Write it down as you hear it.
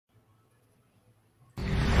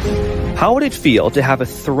How would it feel to have a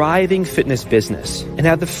thriving fitness business and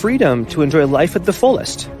have the freedom to enjoy life at the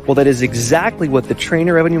fullest? Well, that is exactly what the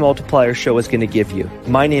Trainer Revenue Multiplier Show is going to give you.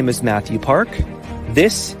 My name is Mathew Park.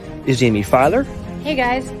 This is Jamie Filer. Hey,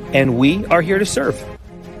 guys. And we are here to serve.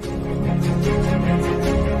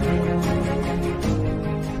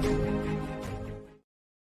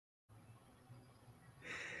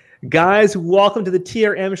 Guys, welcome to the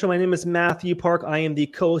TRM Show. My name is Mathew Park. I am the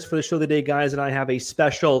co-host for the show today, guys, and I have a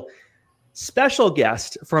special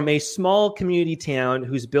guest from a small community town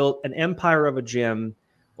who's built an empire of a gym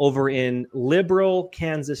over in liberal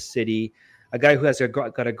Kansas City. A guy who has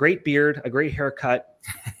got a great beard, a great haircut,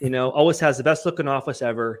 always has the best looking office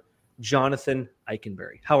ever. Jonathan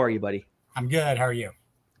Eikenberry. How are you, buddy? I'm good. How are you?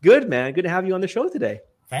 Good, man. Good to have you on the show today.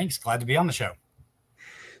 Thanks. Glad to be on the show.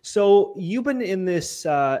 So you've been in this,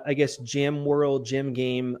 gym world, gym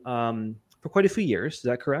game for quite a few years. Is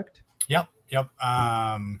that correct? Yep.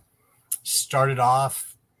 Started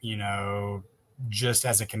off, just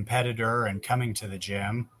as a competitor and coming to the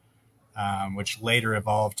gym, which later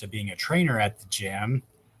evolved to being a trainer at the gym,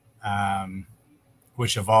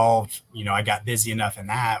 which evolved, I got busy enough in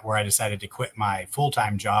that where I decided to quit my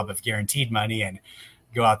full-time job of guaranteed money and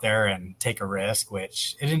go out there and take a risk,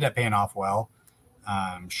 which it ended up paying off well.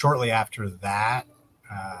 Shortly after that,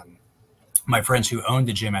 my friends who owned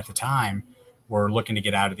the gym at the time were looking to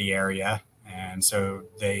get out of the area. And so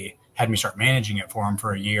they had me start managing it for them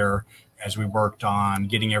for a year as we worked on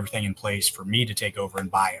getting everything in place for me to take over and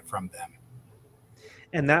buy it from them.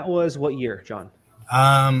 And that was what year, John?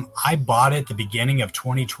 I bought it the beginning of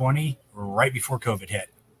 2020, right before COVID hit.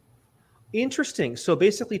 Interesting. So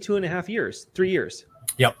basically 2.5 years, 3 years.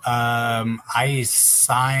 Yep. I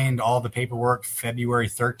signed all the paperwork February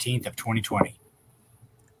 13th of 2020.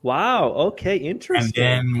 Wow. Okay. Interesting.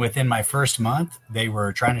 And then within my first month, they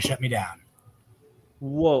were trying to shut me down.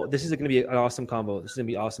 Whoa. This is going to be an awesome combo.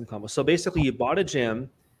 So basically you bought a gym.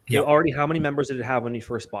 Yep. How many members did it have when you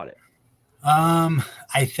first bought it?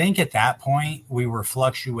 I think at that point we were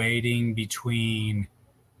fluctuating between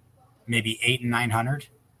maybe 800 and 900.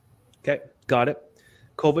 Okay. Got it.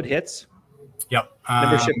 COVID hits. Yep.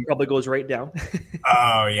 Membership probably goes right down.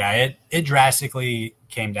 Oh yeah. It drastically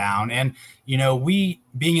came down. And, we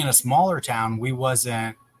being in a smaller town,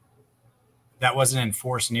 that wasn't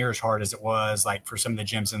enforced near as hard as it was like for some of the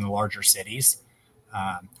gyms in the larger cities,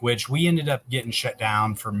 which we ended up getting shut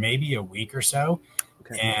down for maybe a week or so.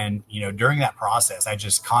 Okay. And, during that process, I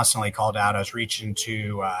just constantly called out. I was reaching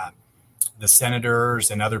to the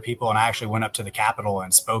senators and other people. And I actually went up to the Capitol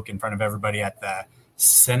and spoke in front of everybody at the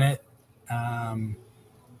Senate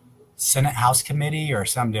House Committee or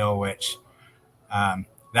some deal, which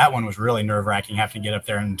that one was really nerve-wracking, having to get up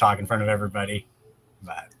there and talk in front of everybody.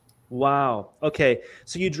 But wow. Okay.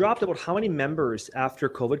 So you dropped about how many members after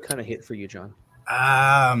COVID kind of hit for you, John?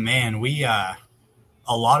 Man, we a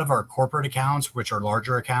lot of our corporate accounts, which are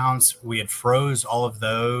larger accounts, we had froze all of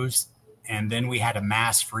those, and then we had a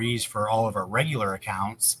mass freeze for all of our regular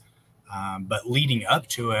accounts. But leading up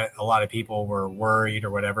to it, a lot of people were worried or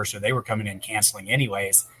whatever, so they were coming in canceling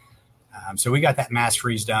anyways. So we got that mass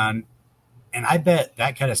freeze done, and I bet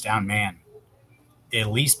that cut us down, man, at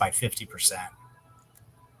least by 50%.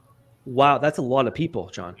 Wow, that's a lot of people,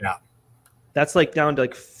 John. Yeah. That's like down to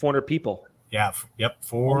like 400 people. Yeah, yep,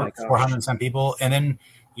 400 and some people. And then,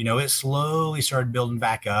 it slowly started building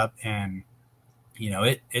back up, and,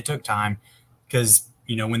 it took time because,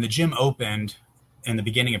 when the gym opened in the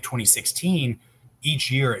beginning of 2016, each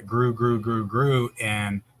year it grew,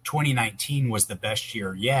 and 2019 was the best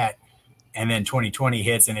year yet. And then 2020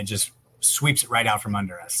 hits and it just sweeps it right out from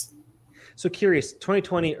under us. So curious,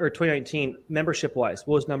 2020 or 2019 membership wise,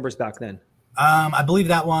 what was numbers back then? I believe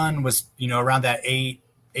that one was, around that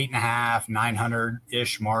 8.5, 900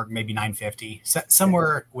 ish mark, maybe 950,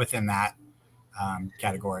 somewhere within that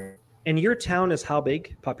category. And your town is how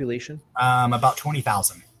big population? About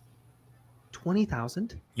 20,000.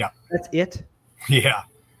 20,000? Yeah. That's it? Yeah.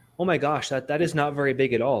 Oh my gosh, that is not very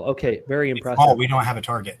big at all. Okay, very impressive. Oh, we don't have a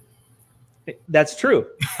target. That's true.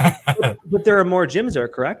 But there are more gyms there,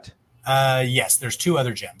 correct? Yes, there's 2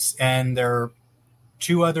 other gyms, and there are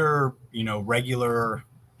 2 other, regular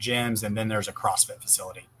gyms, and then there's a CrossFit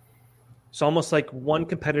facility. So almost like one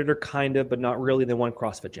competitor kind of, but not really, the one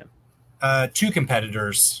CrossFit gym. 2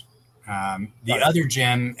 competitors. The other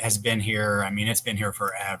gym has been here. It's been here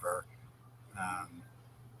forever.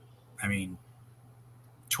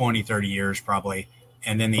 20, 30 years probably.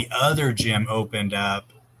 And then the other gym opened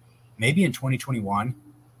up maybe in 2021.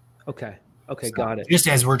 Okay. Okay. So Got it. Just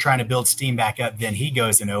as we're trying to build steam back up, then he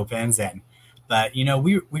goes and opens. But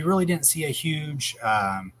we really didn't see a huge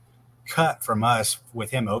cut from us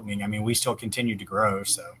with him opening. I mean, we still continue to grow.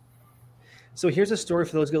 So here's a story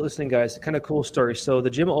for those listening, guys. Kind of cool story. So the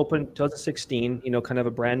gym opened 2016, kind of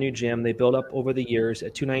a brand new gym. They built up over the years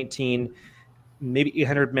at 219, maybe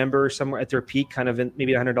 800 members somewhere at their peak, kind of in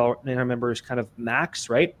maybe 900 members kind of max,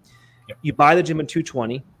 right? Yep. You buy the gym in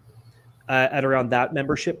 220 at around that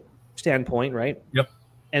membership standpoint, right? Yep.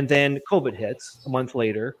 And then COVID hits a month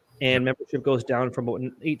later, and membership goes down from about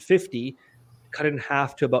 850, cut in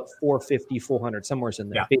half to about 450, 400, somewhere in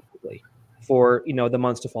there, basically, for the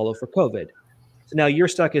months to follow for COVID. So now you're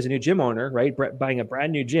stuck as a new gym owner, right? Buying a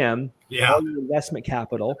brand new gym, all your investment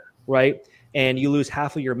capital, right? And you lose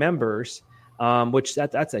half of your members, which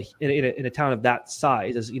that's in a town of that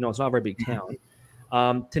size, it's not a very big town.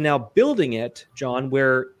 To now building it, John,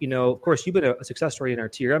 where of course you've been a success story in our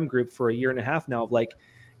TRM group for a year and a half now. Of like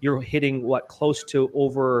you're hitting close to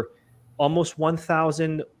over almost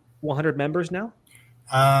 1,100 members now.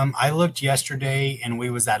 I looked yesterday and we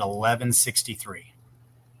was at 1163.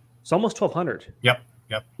 It's almost 1,200. Yep.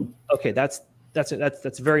 Okay, that's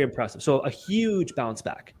very impressive. So a huge bounce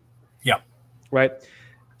back. Yep. Right.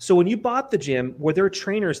 So when you bought the gym, were there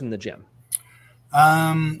trainers in the gym?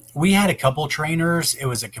 We had a couple trainers. It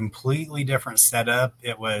was a completely different setup.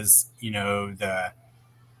 It was, the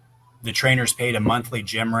trainers paid a monthly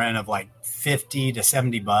gym rent of like $50 to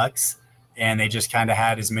 $70, and they just kind of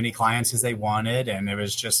had as many clients as they wanted. And it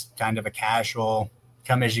was just kind of a casual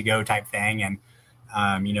come as you go type thing. And,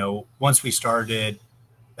 once we started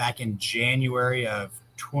back in January of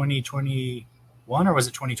 2021, or was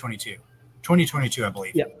it 2022? 2022, I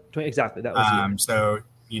believe. Yeah, exactly. That was so,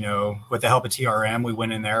 with the help of TRM, we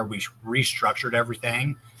went in there, we restructured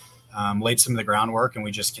everything, laid some of the groundwork, and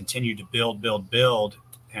we just continued to build,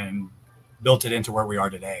 and built it into where we are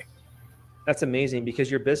today. That's amazing, because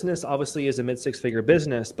your business obviously is a mid-six-figure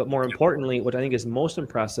business, but more importantly, what I think is most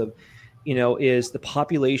impressive, is the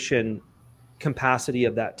population capacity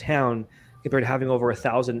of that town compared to having over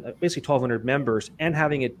 1,000, basically 1,200 members, and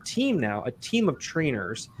having a team of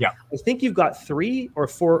trainers. Yeah. I think you've got 3 or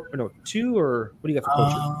 4, or no, 2, or what do you got for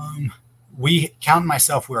coaches? We counting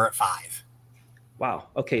myself, we're at 5. Wow.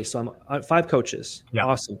 Okay. So I'm 5 coaches. Yeah.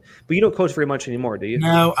 Awesome. But you don't coach very much anymore, do you?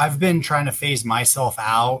 No, I've been trying to phase myself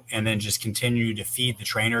out and then just continue to feed the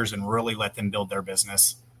trainers and really let them build their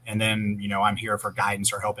business. And then, I'm here for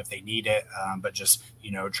guidance or help if they need it. But just,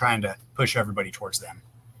 trying to push everybody towards them.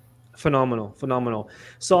 Phenomenal.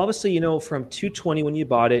 So obviously, from 220 when you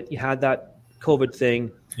bought it, you had that COVID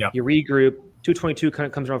thing. Yeah. You regroup. 222 kind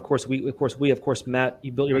of comes around. Of course, we met.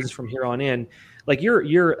 You built your business from here on in. Like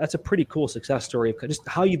that's a pretty cool success story of just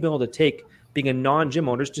how you've been able to take being a non-gym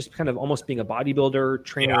owner, just kind of almost being a bodybuilder,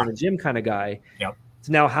 trainer in a gym kind of guy, yep,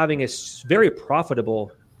 to now having a very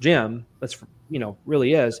profitable gym. That's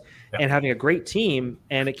really is, and having a great team,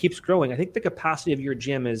 and it keeps growing. I think the capacity of your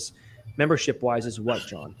gym is membership wise is what,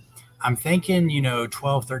 John? I'm thinking,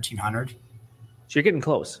 1,300. So you're getting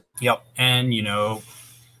close. Yep. And,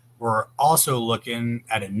 we're also looking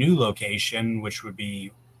at a new location, which would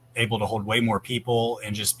be able to hold way more people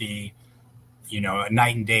and just be, a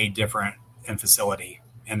night and day different in facility.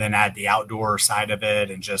 And then add the outdoor side of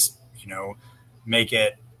it and just, make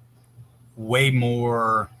it way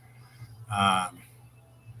more,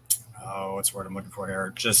 what's the word I'm looking for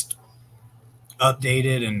here? Just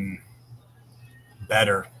updated and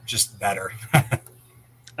better.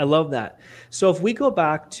 I love that. So if we go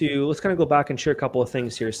back let's kind of go back and share a couple of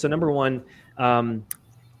things here. So number one,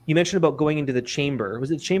 you mentioned about going into the chamber.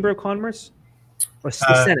 Was it Chamber of Commerce or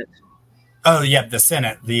the Senate? Oh yeah, the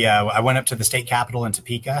Senate. I went up to the state capitol in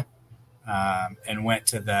Topeka, and went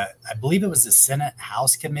to I believe it was the Senate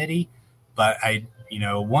House Committee. But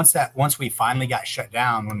once we finally got shut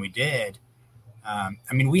down, when we did,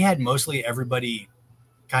 we had mostly everybody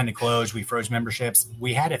kind of closed. We froze memberships.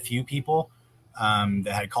 We had a few people that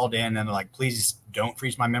had called in and they're like, please don't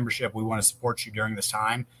freeze my membership. We want to support you during this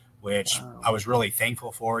time, which I was really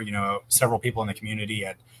thankful for. Several people in the community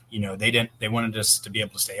had, they wanted us to be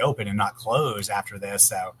able to stay open and not close after this.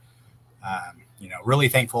 So, really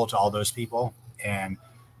thankful to all those people. And,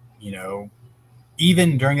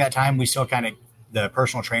 even during that time, we still the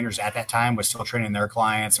personal trainers at that time was still training their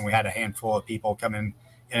clients, and we had a handful of people coming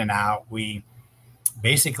in and out. We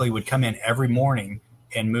basically would come in every morning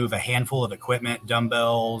and move a handful of equipment,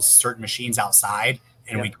 dumbbells, certain machines outside.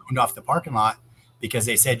 And we cleaned off the parking lot because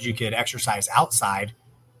they said you could exercise outside.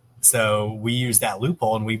 So we used that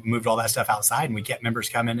loophole and we moved all that stuff outside, and we kept members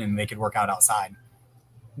coming and they could work out outside.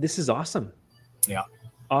 This is awesome. Yeah.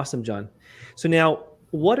 Awesome, John. So now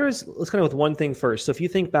let's kind of with one thing first. So if you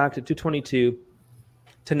think back to 222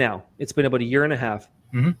 to now, it's been about a year and a half.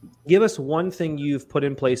 Mm-hmm. Give us one thing you've put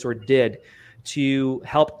in place or did to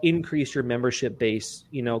help increase your membership base,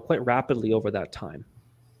 quite rapidly over that time.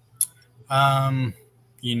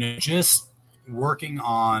 Just working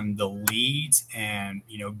on the leads and,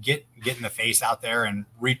 getting the face out there and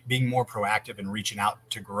being more proactive and reaching out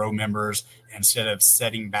to grow members instead of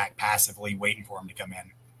sitting back passively waiting for them to come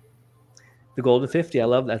in. The golden 50. I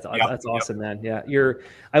love that. That's awesome, man. Yeah.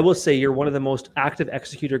 I will say you're one of the most active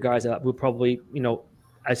executor guys that would probably,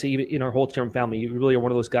 I say even in our whole term family, you really are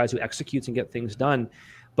one of those guys who executes and get things done.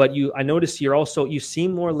 But I noticed you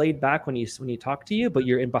seem more laid back when you talk to you, but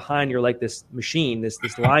you're in behind, you're like this machine, this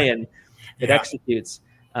lion that executes.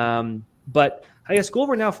 But I guess go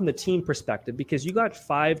over now from the team perspective, because you got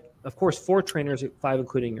 4 trainers, 5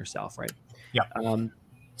 including yourself, right? Yeah.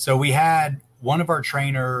 So we had one of our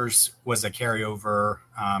trainers was a carryover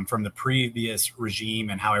from the previous regime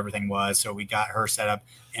and how everything was. So we got her set up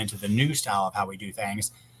into the new style of how we do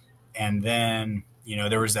things. And then,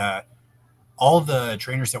 there was all the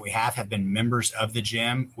trainers that we have been members of the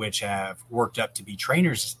gym, which have worked up to be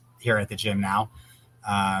trainers here at the gym now.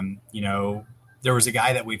 There was a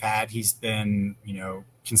guy that we've had, he's been,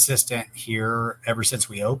 consistent here ever since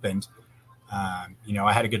we opened.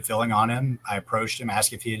 I had a good feeling on him. I approached him,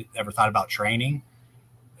 asked if he had ever thought about training,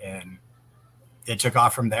 and it took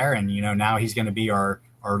off from there. And, now he's going to be our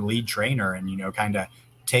lead trainer and, kind of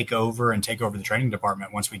take over the training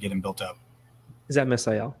department once we get him built up. Is that Miss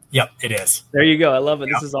Ayel? Yep, it is. There you go. I love it.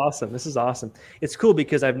 Yep. This is awesome. It's cool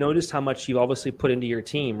because I've noticed how much you obviously put into your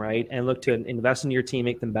team, right? And look to invest in your team,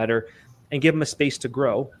 make them better, and give them a space to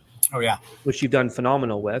grow. Oh, yeah. Which you've done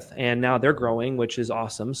phenomenal with. And now they're growing, which is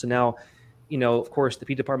awesome. So now, of course, the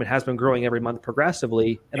P department has been growing every month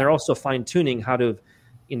progressively, and they're also fine-tuning how to,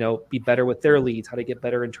 be better with their leads, how to get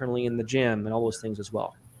better internally in the gym, and all those things as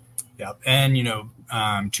well. Yep. And,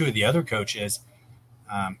 2 of the other coaches,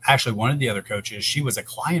 actually one of the other coaches, she was a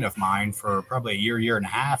client of mine for probably a year and a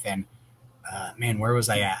half. And, where was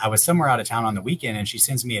I at? I was somewhere out of town on the weekend, and she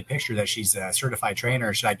sends me a picture that she's a certified trainer.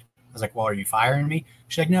 I was like, well, are you firing me?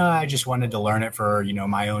 She's like, no, I just wanted to learn it for,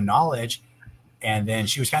 my own knowledge. And then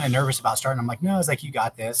she was kind of nervous about starting. I'm like, no, I was like, you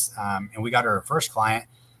got this. And we got her first client.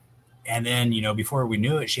 And then, before we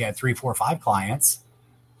knew it, she had 3, 4, 5 clients.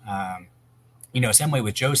 Same way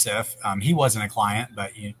with Joseph. He wasn't a client,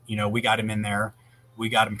 but, we got him in there. We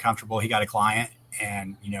got him comfortable. He got a client,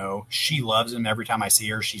 and, she loves him. Every time I see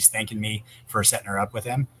her, she's thanking me for setting her up with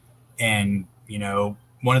him. And,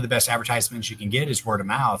 one of the best advertisements you can get is word of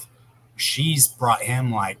mouth. She's brought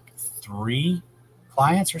him like 3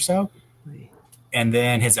 clients or so. And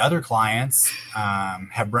then his other clients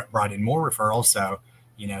have brought in more referrals. So,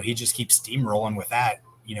 he just keeps steamrolling with that.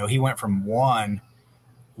 He went from 1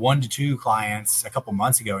 to 2 clients a couple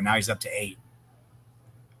months ago. Now he's up to 8.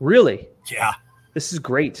 Really? Yeah. This is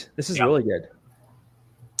great. This is really good.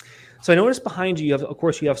 So I noticed behind you,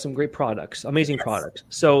 you have some great products, amazing products.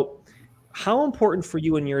 So how important for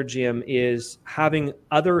you in your gym is having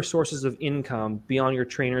other sources of income beyond your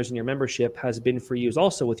trainers and your membership has been for you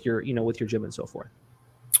also with your gym and so forth?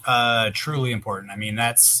 Truly important. I mean,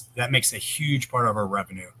 that makes a huge part of our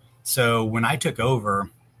revenue. So when I took over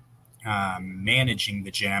managing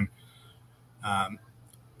the gym,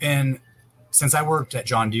 and since I worked at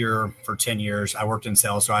John Deere for 10 years, I worked in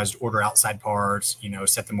sales. So I was order outside parts,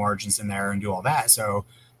 set the margins in there and do all that. So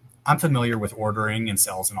I'm familiar with ordering and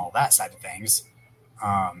sales and all that side of things.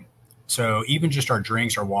 So even just our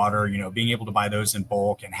drinks, our water, being able to buy those in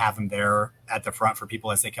bulk and have them there at the front for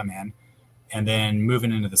people as they come in. And then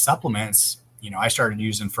moving into the supplements, I started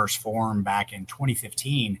using First Form back in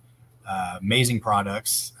 2015. Amazing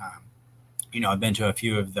products. I've been to a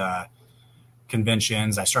few of the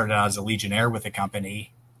conventions. I started out as a Legionnaire with the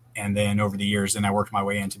company. And then over the years, then I worked my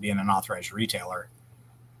way into being an authorized retailer.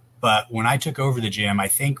 But when I took over the gym, I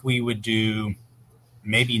think we would do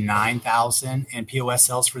maybe 9,000 in POS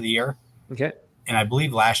sales for the year. Okay. And I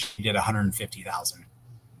believe last year we did 150,000.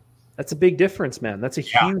 That's a big difference, man. That's a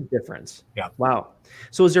huge difference. Yeah. Wow.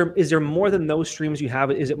 So is there more than those streams you have?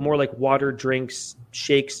 Is it more like water, drinks,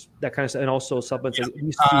 shakes, that kind of stuff, and also supplements?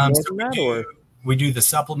 Yeah. We do the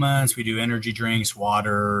supplements. We do energy drinks,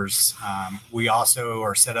 waters. We also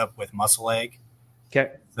are set up with Muscle Egg.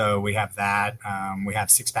 Okay. So we have that. We have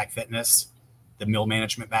Six Pack Fitness, the meal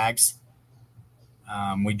management bags.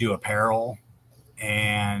 We do apparel,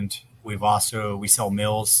 and we sell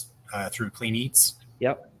meals through Clean Eats.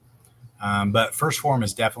 Yep. But First Form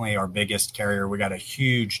is definitely our biggest carrier. We got a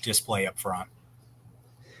huge display up front.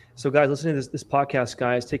 So guys, listening to this podcast,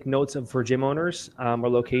 guys, take notes for gym owners or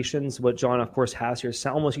locations. What John, of course, has here.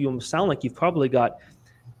 You almost sound like you've probably got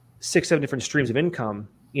 6-7 different streams of income,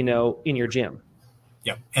 in your gym.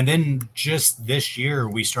 Yep. And then just this year,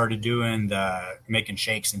 we started doing the making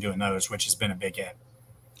shakes and doing those, which has been a big hit.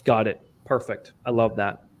 Got it. Perfect. I love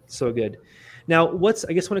that. So good. Now,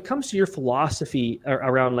 I guess when it comes to your philosophy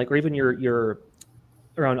around or even your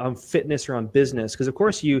around on fitness or on business, because of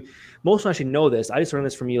course most actually know this. I just learned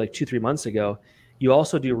this from you like 2-3 months ago. You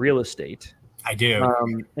also do real estate. I do.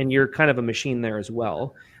 And you're kind of a machine there as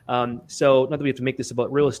well. So not that we have to make this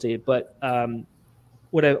about real estate, but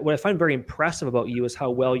what I find very impressive about you is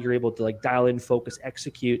how well you're able to like dial in, focus,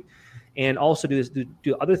 execute, and also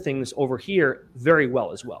do other things over here very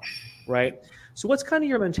well as well, right? So what's kind of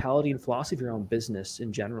your mentality and philosophy around business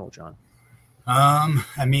in general, John?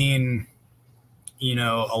 I mean,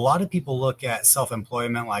 a lot of people look at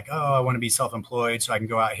self-employment like, oh, I want to be self-employed so I can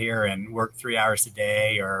go out here and work 3 hours a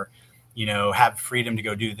day or, have freedom to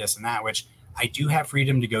go do this and that, which I do have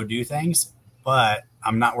freedom to go do things, but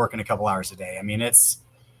I'm not working a couple hours a day. I mean, it's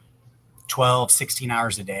 12, 16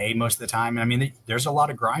 hours a day most of the time. I mean, there's a lot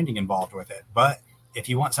of grinding involved with it, but if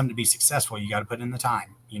you want something to be successful, you got to put in the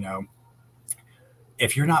time.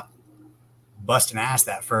 If you're not busting ass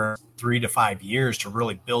that for 3 to 5 years to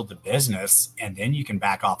really build the business, and then you can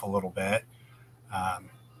back off a little bit,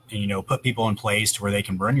 and, put people in place to where they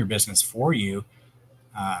can run your business for you.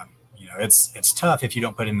 It's tough if you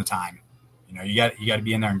don't put in the time. You got to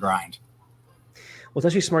be in there and grind. Well, it's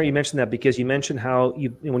actually smart you mentioned that, because you mentioned how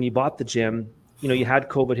when you bought the gym, you had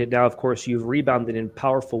COVID hit. Now, of course, you've rebounded in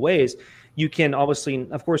powerful ways. You can obviously,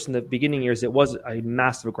 of course, in the beginning years, it was a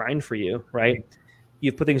massive grind for you, right?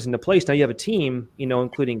 You've put things into place. Now you have a team,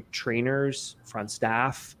 including trainers, front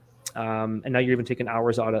staff, and now you're even taking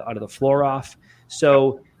hours out of the floor off.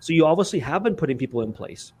 So you obviously have been putting people in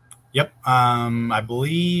place. Yep. I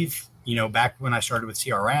believe, back when I started with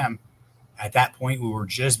CRM, at that point, we were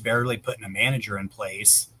just barely putting a manager in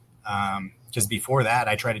place. Because before that,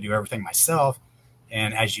 I tried to do everything myself.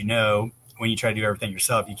 And as you know, when you try to do everything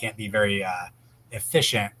yourself, you can't be very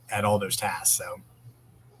efficient at all those tasks. So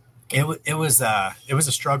it was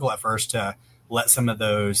a struggle at first to let some of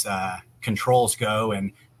those controls go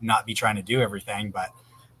and not be trying to do everything. But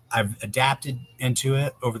I've adapted into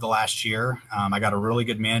it over the last year. I got a really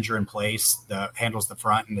good manager in place that handles the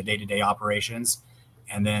front and the day-to-day operations.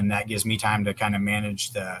 And then that gives me time to kind of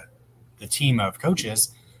manage the team of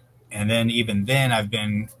coaches. And then even then I've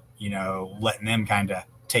been, letting them kind of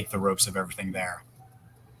take the ropes of everything there.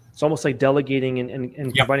 It's almost like delegating and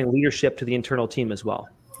Yep. providing leadership to the internal team as well.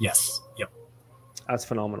 Yes. Yep. That's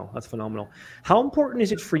phenomenal. How important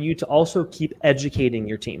is it for you to also keep educating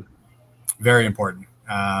your team? Very important.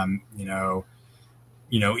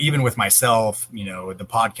 Even with myself, the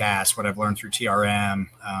podcast, what I've learned through TRM,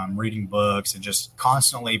 reading books, and just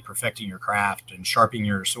constantly perfecting your craft and sharpening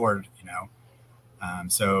your sword,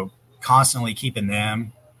 so constantly keeping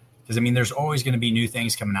them, because there's always going to be new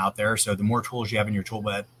things coming out there. So the more tools you have in your tool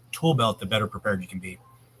belt, the better prepared you can be.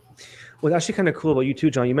 What's actually kind of cool about you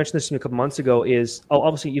too, John, you mentioned this to me a couple months ago, is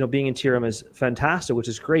obviously, being in TRM is fantastic, which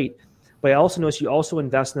is great. But I also noticed you also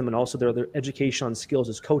invest in them and also their education on skills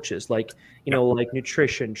as coaches, like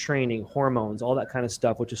nutrition, training, hormones, all that kind of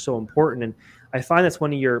stuff, which is so important. And I find that's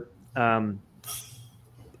one of your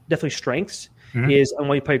definitely strengths, is, and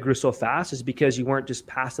why you probably grew so fast, is because you weren't just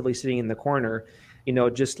passively sitting in the corner,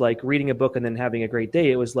 just like reading a book and then having a great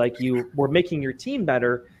day. It was like you were making your team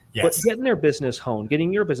better, yes, but getting their business honed,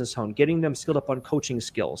 getting your business honed, getting them skilled up on coaching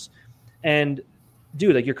skills. And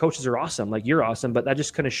dude, like your coaches are awesome. Like you're awesome, but that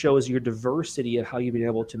just kind of shows your diversity of how you've been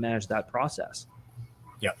able to manage that process.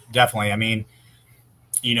 Yeah, definitely.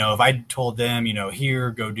 If I told them,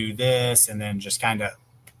 here, go do this, and then just kind of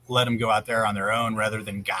let them go out there on their own rather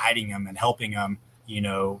than guiding them and helping them,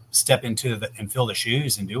 step into and fill the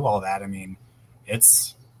shoes and do all that.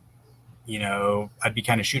 It's, I'd be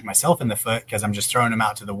kind of shooting myself in the foot because I'm just throwing them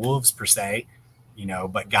out to the wolves per se.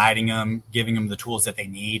 But guiding them, giving them the tools that they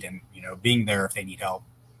need, and, being there if they need help.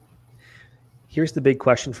 Here's the big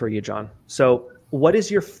question for you, John. So what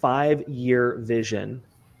is your 5-year vision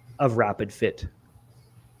of Rapid Fit?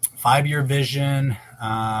 5-year vision,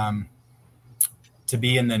 to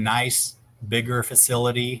be in the nice, bigger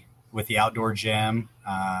facility with the outdoor gym,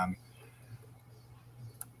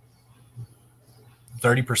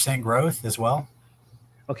 30% growth as well.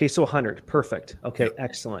 Okay, so 100. Perfect. Okay, yep.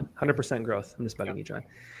 Excellent. 100% growth. I'm just bugging you, John.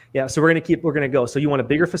 Yeah, so we're going to go. So you want a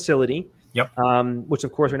bigger facility, yep. Which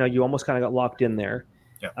of course right now you almost kind of got locked in there.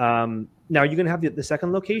 Yep. Now are you going to have the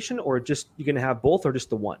second location, or just you're going to have both, or just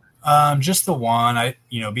the one? Just the one.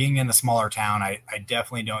 Being in the smaller town, I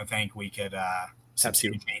definitely don't think we could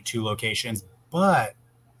substitute 2 locations. But,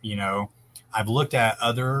 I've looked at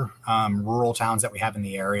other rural towns that we have in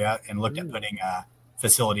the area and looked at putting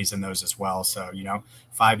facilities in those as well. So,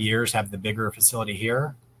 5 years, have the bigger facility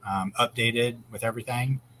here, updated with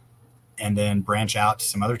everything, and then branch out to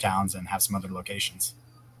some other towns and have some other locations.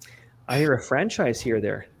 I hear a franchise here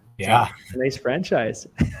there. Yeah. A nice franchise.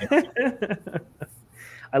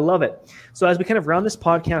 I love it. So as we kind of round this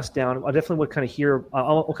podcast down, I definitely would kind of hear,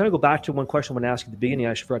 I'll kind of go back to one question I want to ask you at the beginning.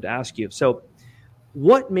 I forgot to ask you. So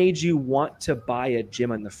what made you want to buy a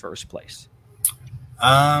gym in the first place?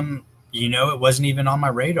 It wasn't even on my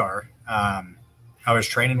radar. I was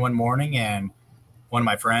training one morning and one of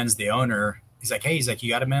my friends, the owner, he's like, you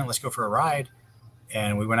got a minute? Let's go for a ride.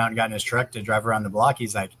 And we went out and got in his truck to drive around the block.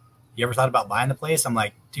 He's like, you ever thought about buying the place? I'm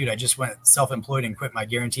like, dude, I just went self-employed and quit my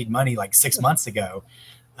guaranteed money like 6 months ago.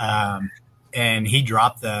 And he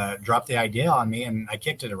dropped the idea on me, and I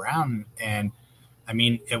kicked it around. And I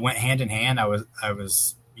mean, it went hand in hand. I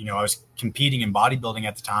was competing in bodybuilding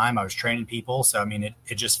at the time. I was training people. So, I mean,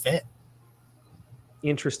 it just fit.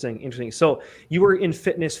 Interesting. So you were in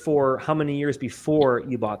fitness for how many years before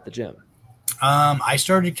you bought the gym? I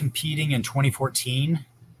started competing in 2014.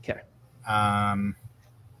 Okay.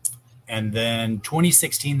 And then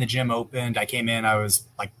 2016, the gym opened. I came in, I was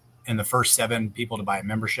like in the first 7 people to buy a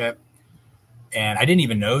membership. And I didn't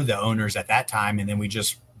even know the owners at that time. And then we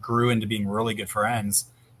just grew into being really good friends.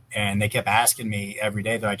 And they kept asking me every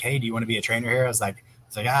day. They're like, hey, do you want to be a trainer here? I was like,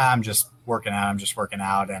 I'm just working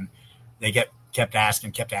out. And they kept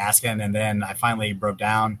asking. And then I finally broke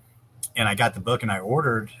down and I got the book and I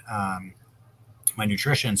ordered my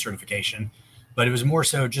nutrition certification. But it was more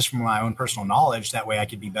so just from my own personal knowledge. That way I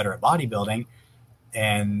could be better at bodybuilding.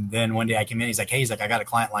 And then one day I came in, he's like, I got a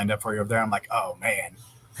client lined up for you over there. I'm like, oh man.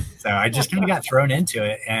 So I just kind of got thrown into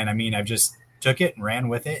it. And I mean, I've just took it and ran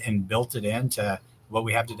with it and built it into what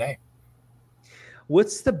we have today.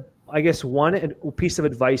 What's one piece of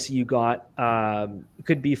advice you got? It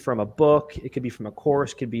could be from a book, it could be from a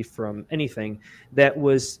course, it could be from anything that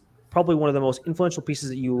was probably one of the most influential pieces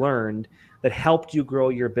that you learned that helped you grow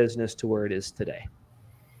your business to where it is today?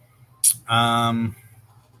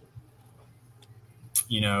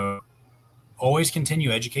 Always continue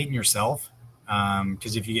educating yourself.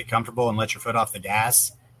 Because if you get comfortable and let your foot off the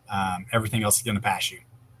gas, everything else is going to pass you.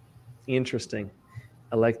 Interesting.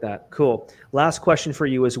 I like that. Cool. Last question for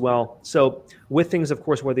you as well. So with things, of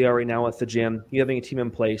course, where they are right now at the gym, you having a team in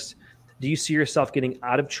place, do you see yourself getting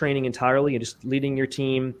out of training entirely and just leading your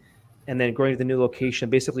team and then going to the new location,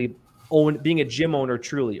 basically being a gym owner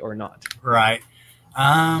truly or not? Right.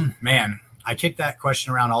 Man, I kick that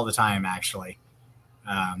question around all the time, actually.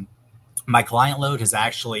 My client load has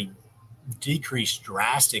actually decreased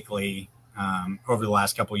drastically over the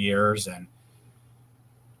last couple of years. And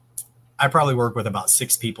I probably work with about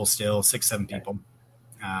 6 people still, 7 people.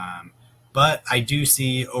 But I do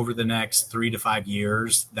see over the next 3 to 5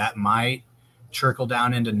 years that might trickle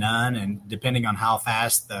down into none. And depending on how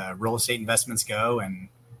fast the real estate investments go and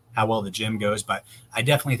how well the gym goes. But I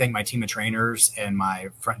definitely think my team of trainers and my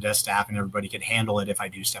front desk staff and everybody could handle it if I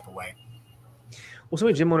do step away. Well, so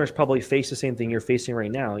many gym owners probably face the same thing you're facing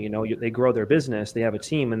right now. They grow their business, they have a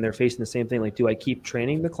team, and they're facing the same thing. Like, do I keep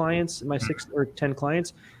training the clients, my 6 or 10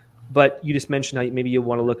 clients? But you just mentioned how maybe you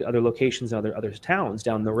want to look at other locations and other towns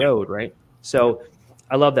down the road, right? So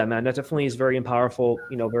I love that, man. That definitely is very powerful,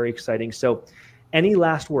 very exciting. So any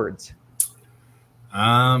last words?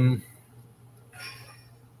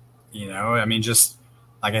 Just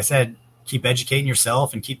like I said, keep educating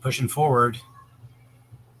yourself and keep pushing forward.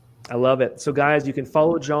 I love it. So guys, you can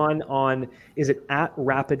follow John on, is it at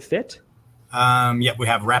Rapid Fit? We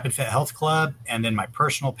have Rapid Fit Health Club. And then my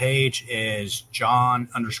personal page is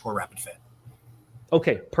John_Rapid Fit.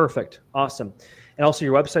 Okay, perfect. Awesome. And also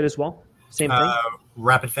your website as well? Same thing?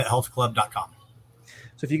 RapidFitHealthClub.com.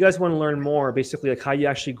 So if you guys want to learn more, basically like how you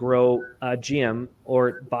actually grow a gym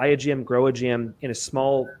or buy a gym, grow a gym in a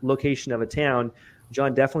small location of a town,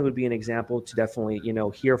 John definitely would be an example to definitely,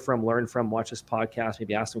 hear from, learn from, watch this podcast,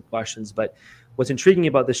 maybe ask some questions. But what's intriguing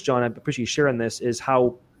about this, John, I appreciate you sharing this, is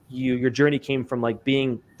how your journey came from like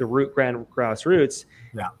being the grassroots,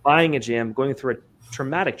 buying a gym, going through a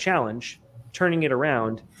traumatic challenge, turning it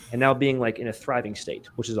around, and now being like in a thriving state,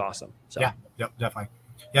 which is awesome. So yeah, definitely.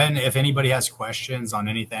 Yeah, and if anybody has questions on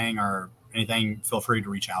anything, feel free to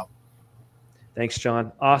reach out. Thanks,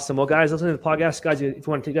 John. Awesome. Well, guys, listen to the podcast. Guys, if you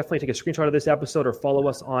want to definitely take a screenshot of this episode or follow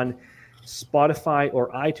us on Spotify or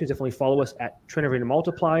iTunes, definitely follow us at Trainer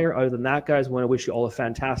Multiplier. Other than that, guys, I want to wish you all a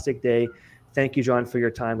fantastic day. Thank you, John, for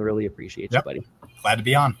your time. We really appreciate you, buddy. Glad to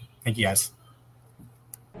be on. Thank you, guys.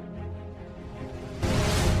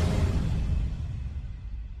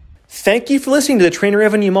 Thank you for listening to the Trainer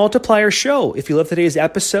Revenue Multiplier Show. If you love today's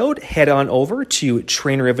episode, head on over to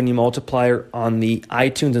Trainer Revenue Multiplier on the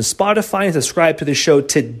iTunes and Spotify and subscribe to the show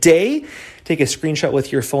today. Take a screenshot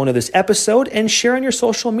with your phone of this episode and share on your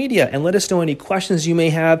social media and let us know any questions you may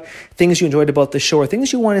have, things you enjoyed about the show, or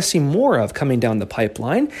things you want to see more of coming down the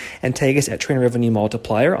pipeline, and tag us at Trainer Revenue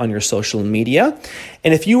Multiplier on your social media.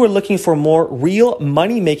 And if you are looking for more real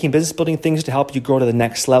money-making, business-building things to help you grow to the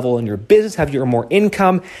next level in your business, have your more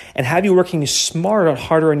income, and have you working smarter and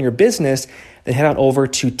harder in your business, then head on over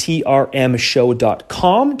to trmshow.com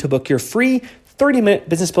to book your free 30-minute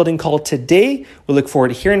business building call today. We look forward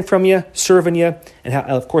to hearing from you, serving you, and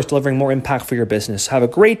of course, delivering more impact for your business. Have a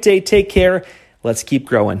great day. Take care. Let's keep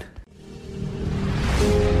growing.